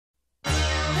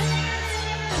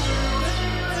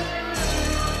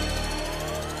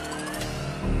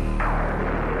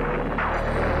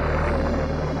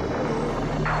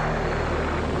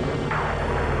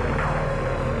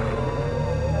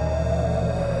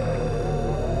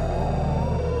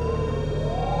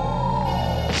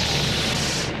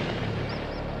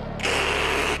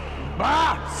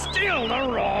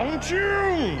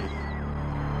tune!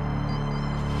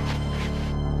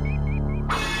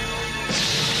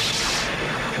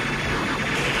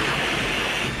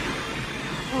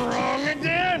 Wrong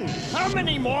again! How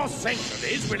many more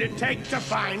centuries will it take to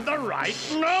find the right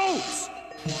notes?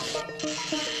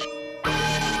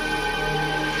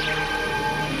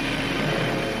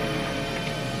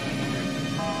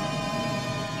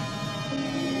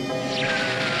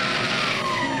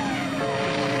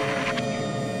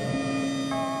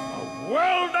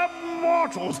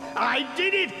 Mortals, I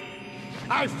did it!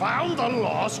 I found the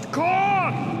lost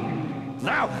chord!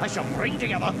 Now I shall bring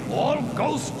together all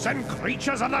ghosts and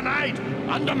creatures of the night.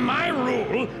 Under my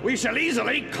rule, we shall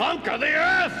easily conquer the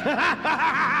earth!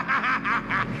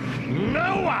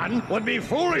 No one would be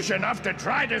foolish enough to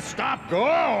try to stop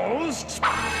ghosts!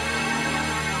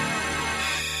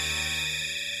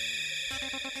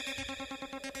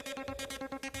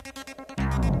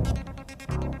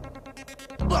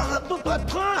 But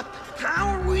Pop, how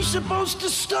are we supposed to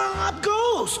stop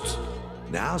ghosts?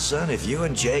 Now, son, if you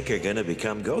and Jake are gonna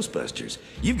become Ghostbusters,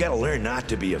 you've got to learn not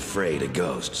to be afraid of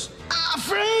ghosts.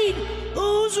 Afraid?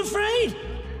 Who's afraid?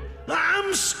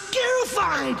 I'm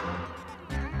scarified!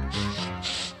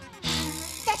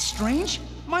 That's strange.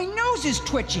 My nose is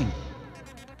twitching.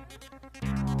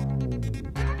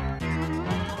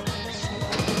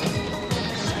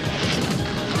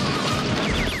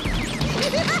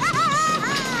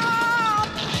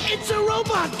 It's a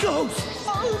robot ghost!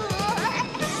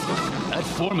 That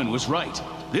foreman was right.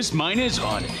 This mine is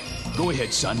haunted. Go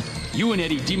ahead, son. You and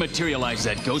Eddie dematerialize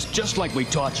that ghost just like we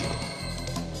taught you.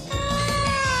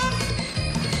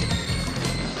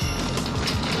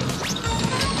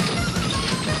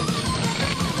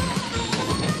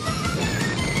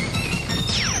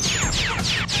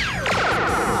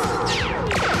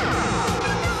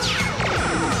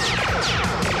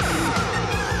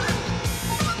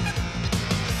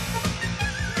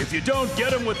 If you don't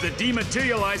get him with the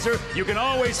dematerializer, you can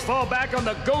always fall back on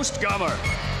the ghost gummer.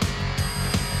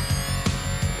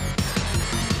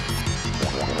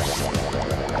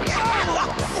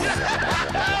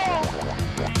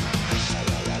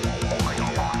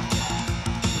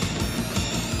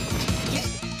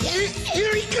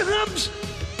 Here he comes!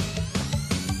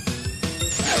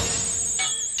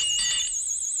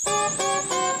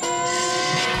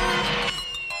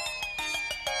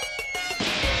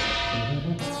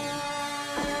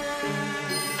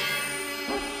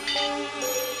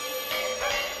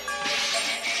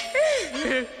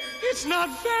 It's not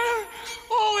fair!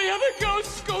 All the other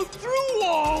ghosts go through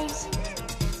walls!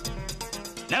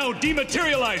 Now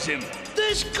dematerialize him!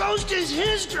 This ghost is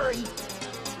history!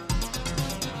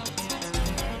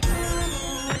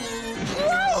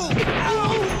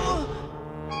 Whoa!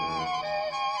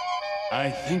 I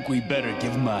think we better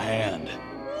give him a hand.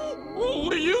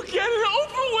 Will you get it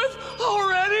over with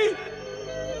already?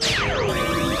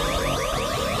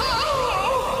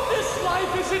 Oh, this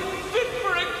life isn't fit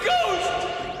for a ghost!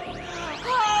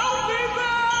 I'll be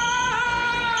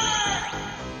back!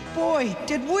 Boy,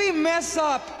 did we mess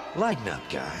up! Lighten up,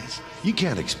 guys. You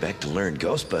can't expect to learn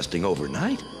ghostbusting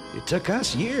overnight. It took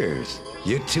us years.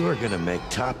 You two are gonna make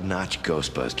top-notch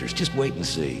Ghostbusters. Just wait and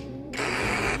see.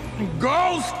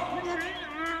 Ghost?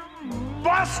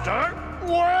 Buster?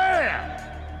 Where?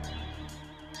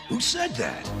 Who said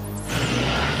that?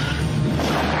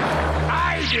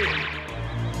 I did!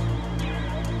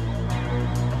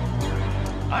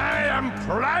 I am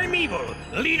Primeval,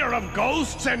 leader of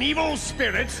ghosts and evil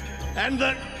spirits, and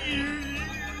the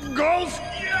Ghost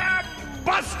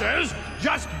Busters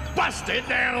just busted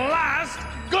their last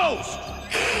ghost!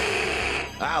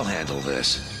 I'll handle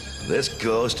this. This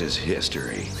ghost is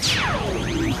history.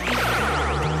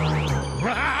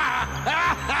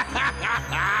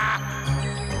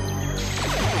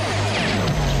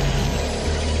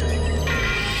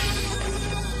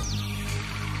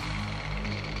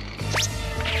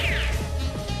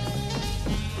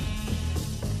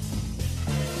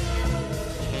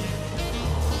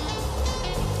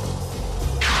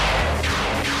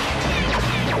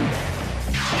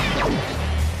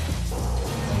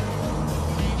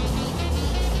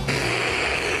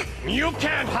 You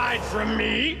can't hide from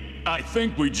me! I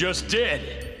think we just did.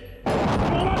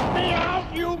 Let me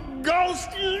out, you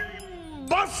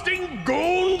ghost-busting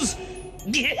goons!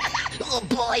 Oh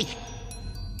boy!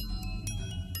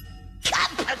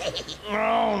 Company!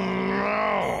 Oh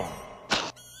no!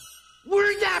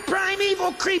 Where'd that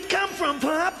primeval creep come from,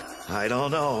 Pop? I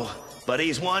don't know, but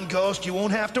he's one ghost you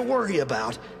won't have to worry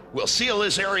about. We'll seal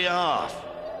this area off.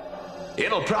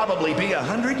 It'll probably be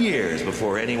 100 years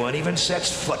before anyone even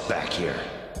sets foot back here.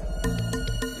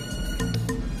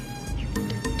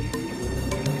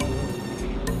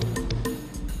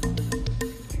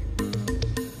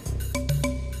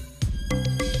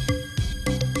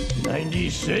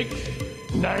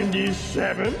 96,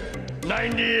 97,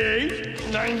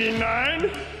 98, 99,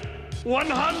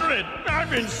 100. I've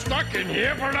been stuck in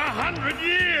here for 100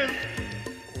 years.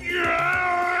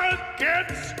 I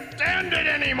can't stand it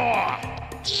anymore.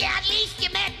 Yeah, at least you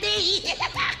met me.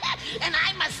 And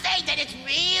I must say that it's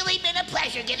really been a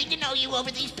pleasure getting to know you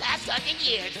over these past 100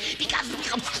 years. Because...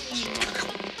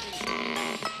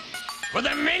 For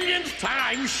the millionth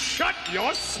time, shut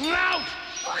your snout!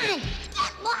 Fine,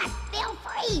 get lost,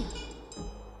 Belfrey.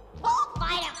 Don't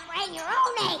fight a friend your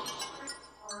own age.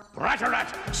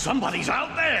 Rat-a-rat, somebody's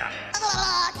out there!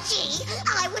 Gee,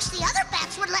 I wish the other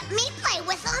bats would let me play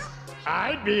with them.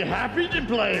 I'd be happy to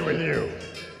play with you.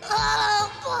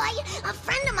 Oh, boy, a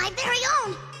friend of my very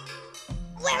own.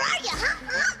 Where are you,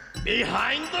 huh?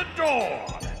 Behind the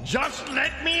door. Just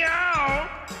let me out.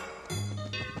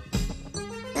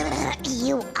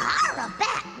 You are a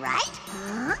bat, right?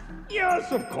 Huh?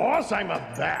 Yes, of course I'm a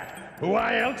bat.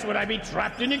 Why else would I be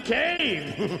trapped in a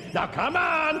cave? Now come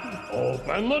on,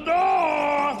 open the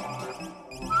door.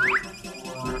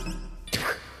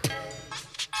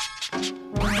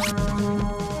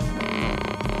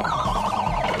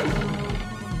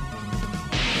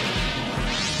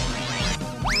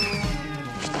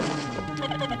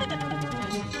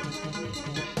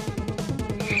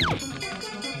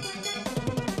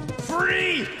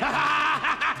 Free!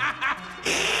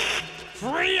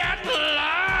 Free at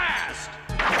last!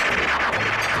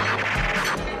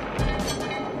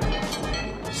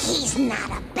 He's not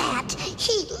a bat.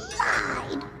 He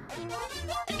lied.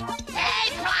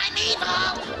 Hey,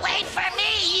 Primeval, wait for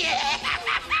me! I've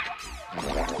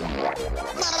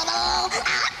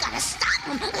got to stop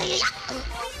him.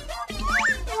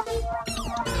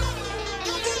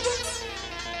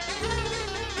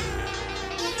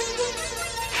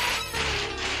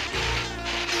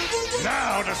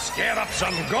 Now to scare up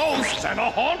some ghosts and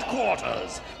a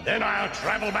Hauntquarters. Then I'll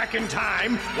travel back in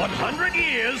time 100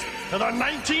 years to the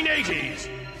 1980s.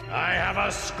 I have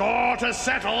a score to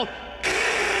settle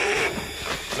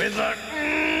with the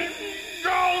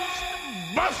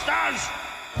Ghostbusters!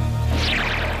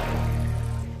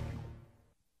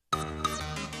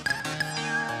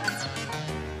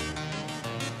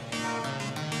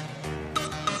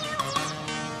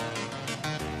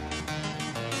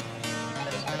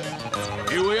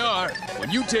 Here we are. When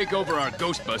you take over our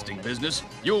ghost-busting business,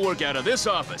 you'll work out of this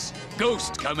office,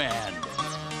 Ghost Command.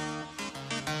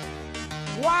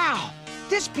 Wow!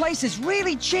 This place has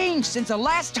really changed since the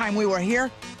last time we were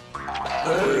here.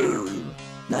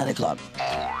 9 o'clock.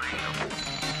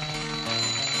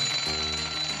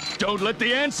 Don't let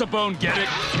the Ansa-Bone get it.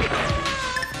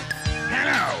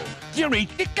 Hello. You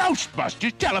reached the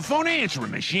Ghostbusters telephone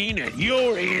answering machine, and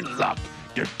you're in luck.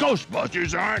 The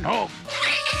Ghostbusters aren't home.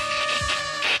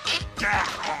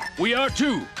 We are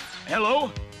too.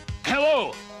 Hello?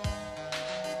 Hello?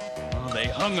 Oh, they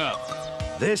hung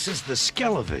up. This is the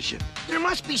Skelevision. There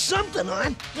must be something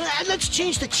on. Let's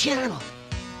change the channel.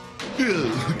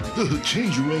 Yeah,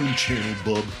 change your own channel,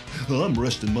 bub. I'm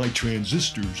resting my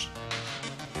transistors.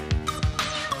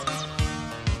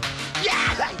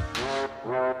 Yeah!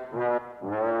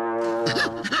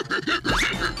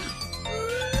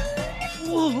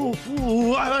 Whoa,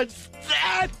 what's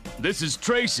that? This is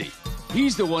Tracy.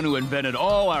 He's the one who invented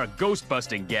all our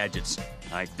ghost-busting gadgets.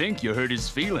 I think you hurt his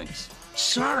feelings.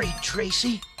 Sorry,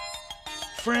 Tracy.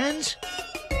 Friends?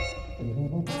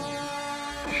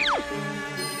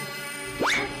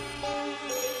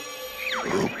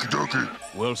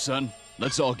 Well, son,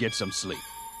 let's all get some sleep.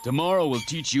 Tomorrow we'll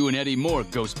teach you and Eddie more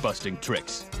ghost-busting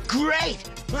tricks. Great!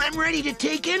 I'm ready to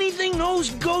take anything those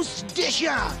ghosts dish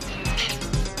out.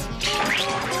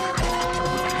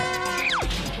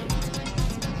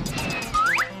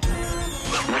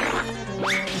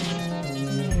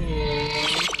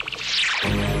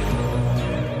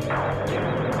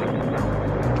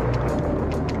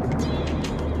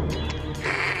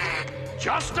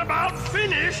 Just about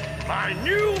finished my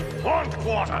new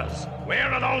Hauntquarters.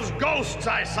 Where are those ghosts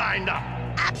I signed up?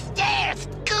 Upstairs,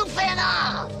 goofing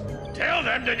off. Tell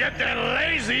them to get their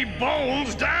lazy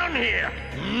bones down here.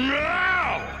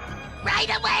 Now! Right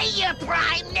away, your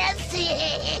primeness.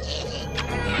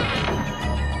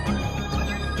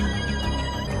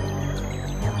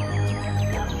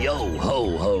 Yo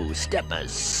ho ho, step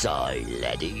aside,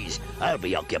 laddies. I'll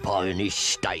be occupying this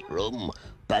stateroom.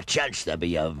 Perchance there'll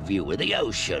be a view of the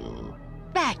ocean.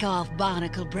 Back off,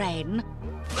 Barnacle Brain.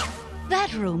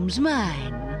 That room's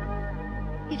mine.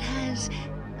 It has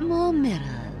more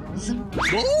mirrors.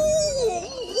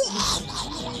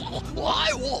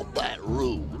 I want that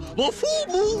room. The full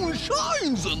moon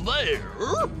shines in there.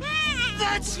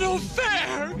 That's no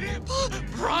fair!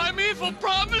 Primeval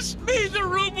promised me the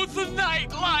room with the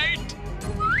night light!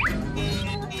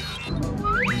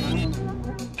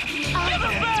 Give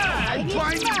it back!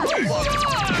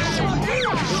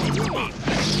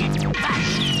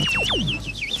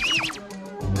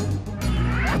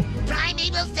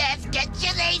 Primeval says, get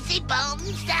your lazy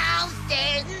bones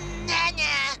downstairs. Nah.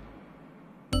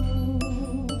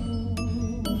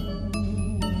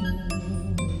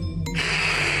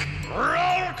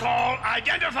 Roll call,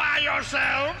 identify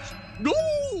yourselves. No,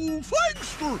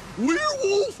 Fangster,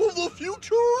 werewolf of the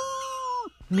future.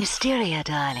 Mysteria,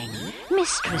 darling.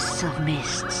 Mistress of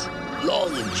mists.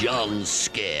 Long John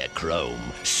Scarecrow,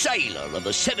 sailor of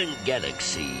the 7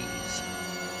 galaxies.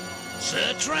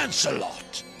 Sir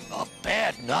Trancelot, a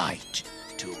bad night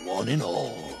to one and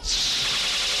all.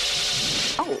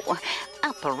 Oh,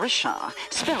 apparition.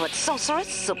 Spirit sorceress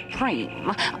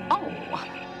supreme. Oh.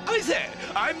 Hi there,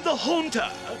 I'm the Haunter,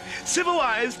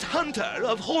 civilized hunter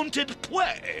of haunted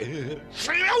play.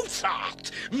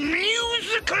 Floatsart,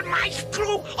 musical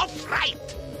maestro of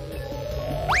fright.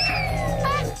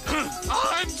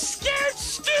 I'm scared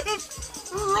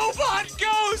stiff! Robot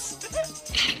ghost!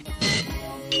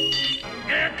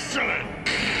 Excellent.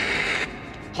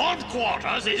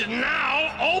 Hauntquarters is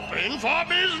now open for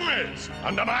business.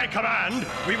 Under my command,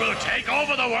 we will take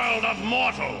over the world of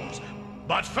mortals.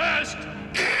 But first,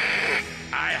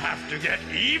 I have to get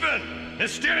even.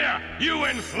 Mysteria, you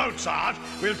and Floatsart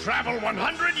will travel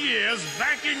 100 years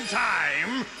back in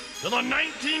time to the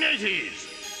 1980s.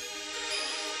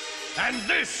 And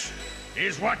this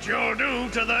is what you'll do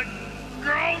to the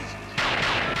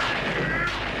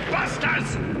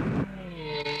Ghostbusters!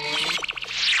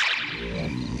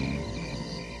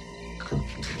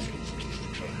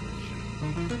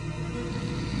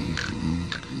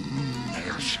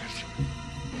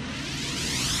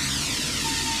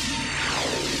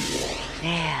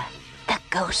 There, the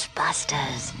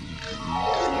Ghostbusters.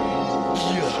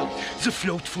 Yeah, the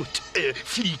float flute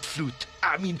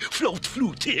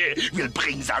will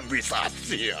bring them with us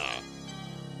here.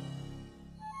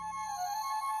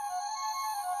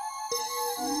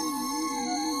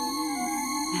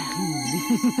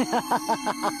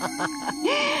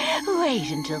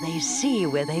 Wait until they see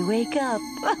where they wake up.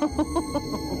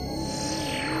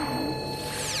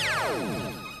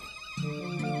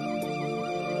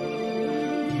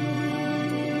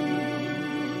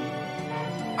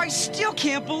 I still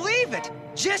can't believe it!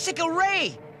 Jessica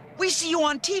Wray! We see you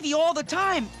on TV all the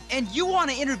time, and you want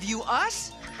to interview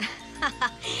us?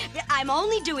 I'm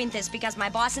only doing this because my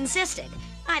boss insisted.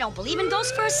 I don't believe in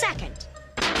ghosts for a second.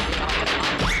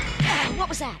 What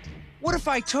was that? What if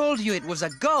I told you it was a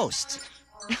ghost?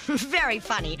 Very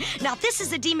funny. Now, this is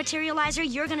the dematerializer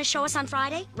you're going to show us on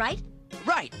Friday, right?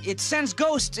 Right. It sends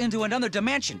ghosts into another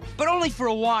dimension, but only for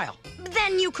a while.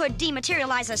 Then you could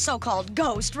dematerialize a so-called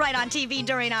ghost right on TV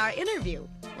during our interview.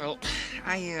 Well,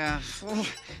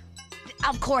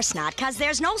 Of course not, because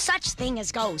there's no such thing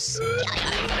as ghosts.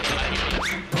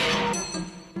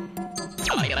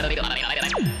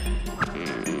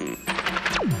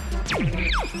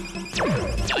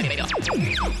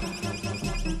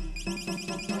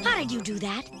 How did you do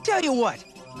that? Tell you what,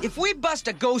 if we bust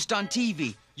a ghost on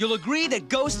TV, you'll agree that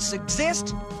ghosts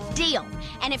exist? Deal.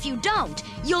 And if you don't,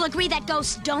 you'll agree that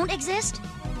ghosts don't exist?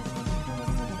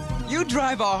 You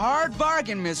drive a hard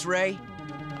bargain, Miss Ray.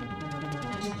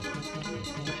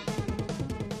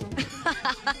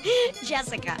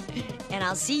 Jessica, and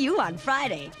I'll see you on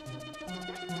Friday.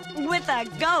 With a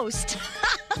ghost.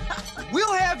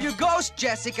 We'll have your ghost,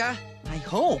 Jessica. I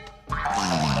hope.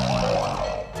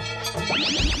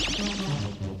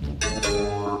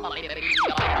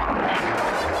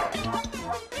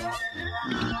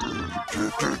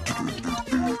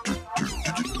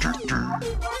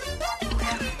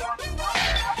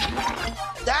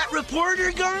 That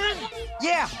reporter gone?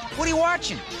 Yeah, what are you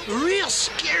watching? A real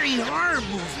scary horror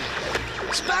movie.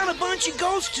 It's about a bunch of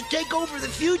ghosts to take over the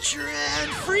future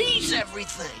and freeze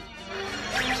everything.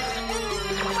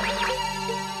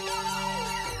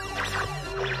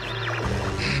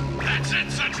 That's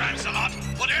it, Sir Trancelot.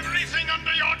 Put everything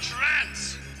under your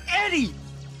trance. Eddie,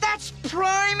 that's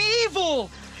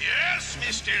primeval! Yes,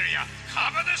 Mysteria.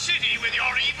 Cover the city with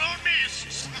your evil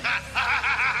mists.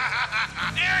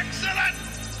 Excellent!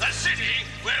 The city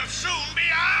will soon be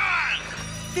ours!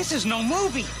 This is no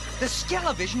movie. The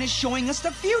Skelevision is showing us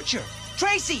the future.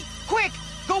 Tracy, quick,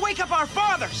 go wake up our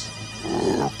fathers.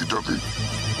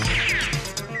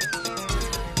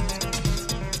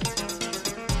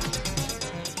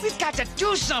 We've got to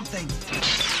do something.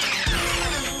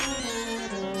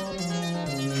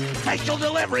 Special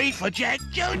delivery for Jack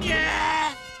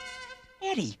Jr.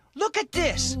 Eddie, look at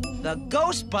this. The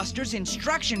Ghostbusters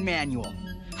instruction manual.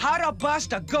 How to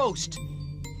bust a ghost.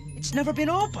 It's never been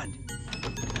opened.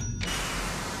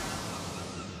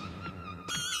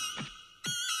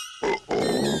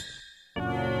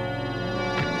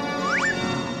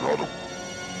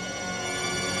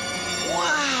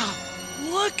 Wow!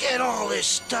 Look at all this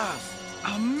stuff.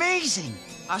 Amazing!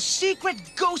 A secret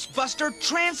Ghostbuster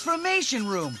transformation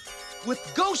room with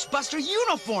Ghostbuster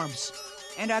uniforms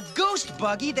and a Ghost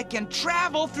Buggy that can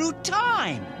travel through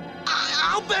time.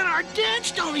 I'll bet our dads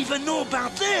don't even know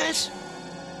about this.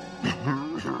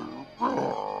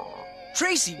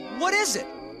 Tracy, what is it?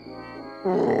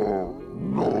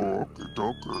 No okie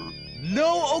dokie.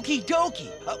 No okie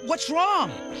dokie. What's wrong?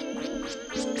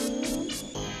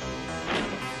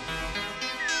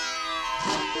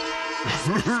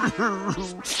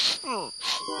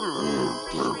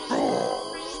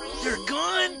 They're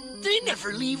gone? They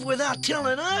never leave without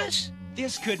telling us.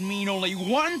 This could mean only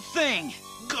one thing.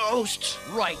 Ghosts.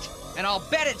 Right. And I'll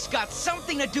bet it's got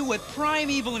something to do with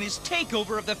Primeval and his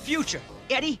takeover of the future.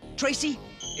 Eddie, Tracy,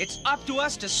 it's up to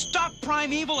us to stop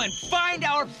Primeval and find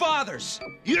our fathers.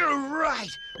 You're right.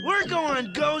 We're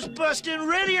going Ghostbusting,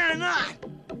 ready or not.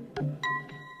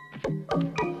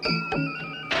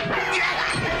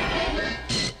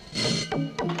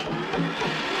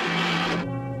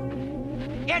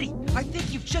 Eddie, I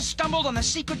think you've just stumbled on the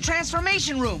secret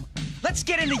transformation room. Let's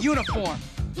get into uniform.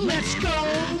 Let's go,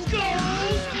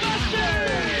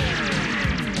 Ghostbusters!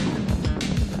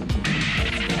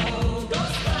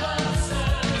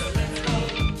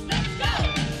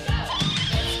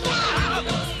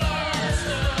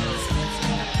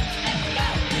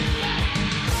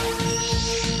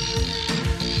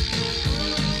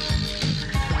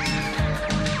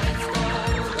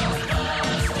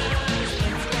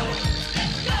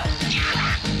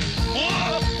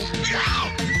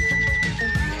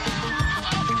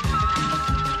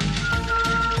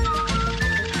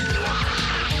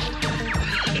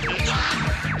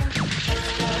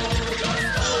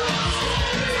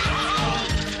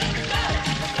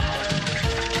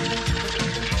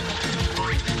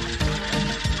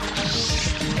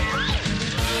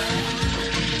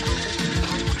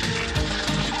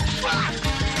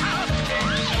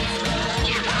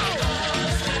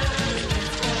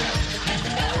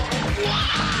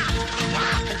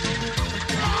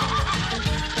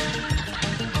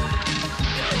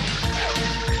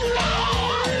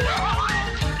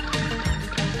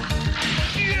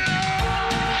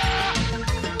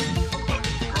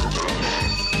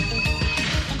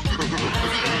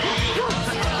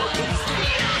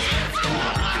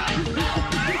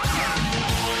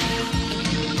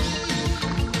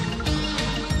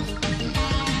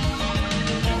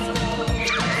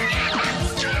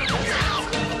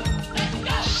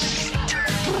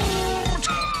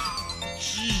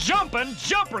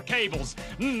 Jumper cables.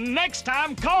 Next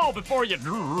time, call before you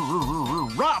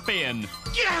drop in.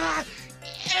 Yeah,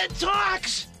 it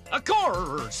talks. Of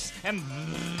course. And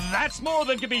that's more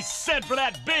than can be said for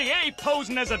that big A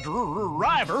posing as a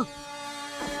driver.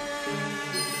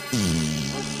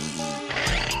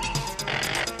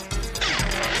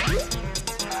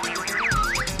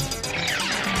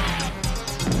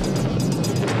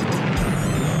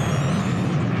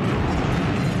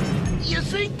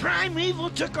 Think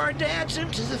Primeval took our dads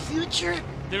into the future?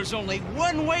 There's only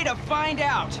one way to find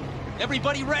out.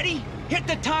 Everybody ready? Hit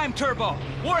the time turbo.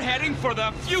 We're heading for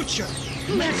the future.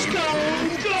 Let's go,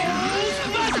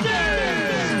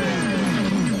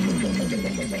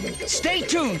 Ghostbusters! Stay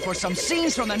tuned for some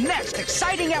scenes from the next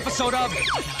exciting episode of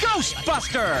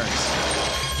Ghostbusters!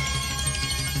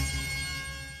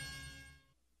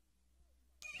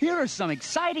 Here are some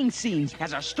exciting scenes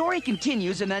as our story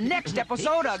continues in the next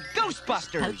episode of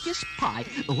Ghostbusters. Hocus Pie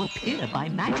will appear by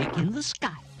magic in the sky.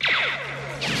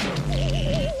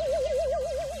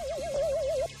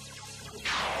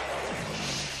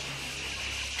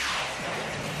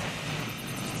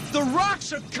 The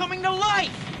rocks are coming to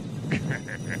life!